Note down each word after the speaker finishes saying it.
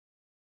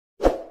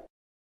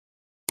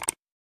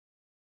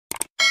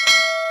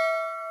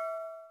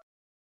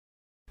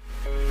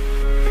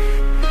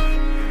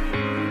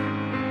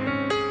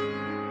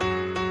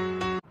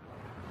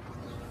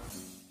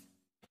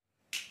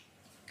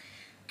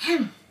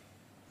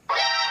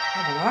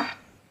Hah?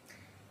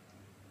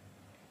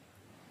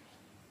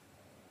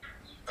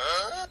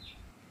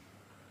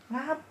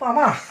 Kenapa,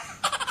 Mah?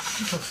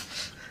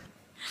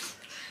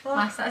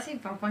 Masa sih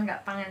papa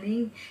nggak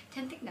panggilin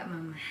cantik nggak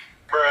mama?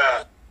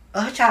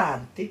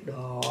 Cantik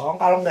dong.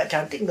 Kalau nggak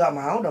cantik nggak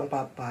mau dong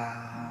papa.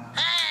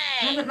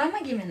 Menurut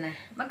mama gimana?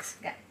 Bagus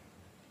nggak?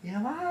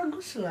 Ya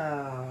bagus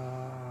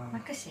lah.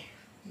 Bagus ya?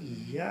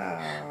 Iya.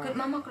 Kulit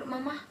mama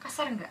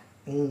kasar nggak?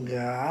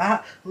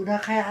 Enggak, udah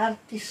kayak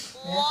artis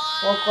ya.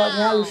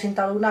 Pokoknya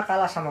Lucinta Luna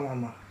kalah sama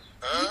mama.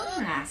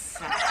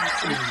 Masa?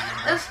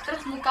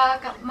 Terus muka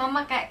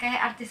mama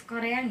kayak artis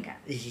Korea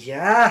nggak?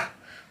 Iya.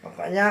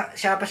 Pokoknya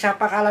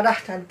siapa-siapa kalah dah,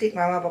 cantik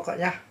mama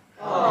pokoknya.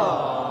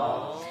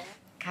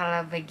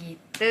 Kalau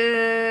begitu,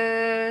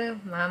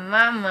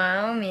 mama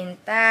mau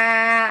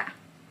minta.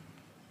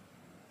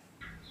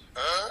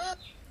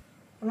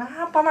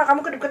 Kenapa, Mak?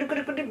 Kamu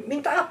kedip-kedip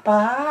minta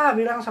apa?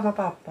 Bilang sama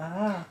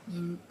papa.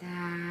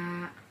 Minta.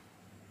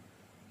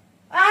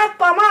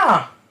 Apa,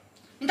 Ma?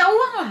 Minta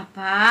uang lah,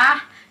 Pak.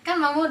 Kan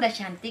mama udah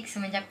cantik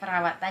semenjak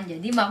perawatan,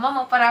 jadi mama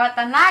mau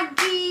perawatan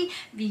lagi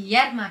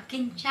biar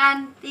makin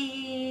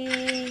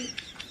cantik.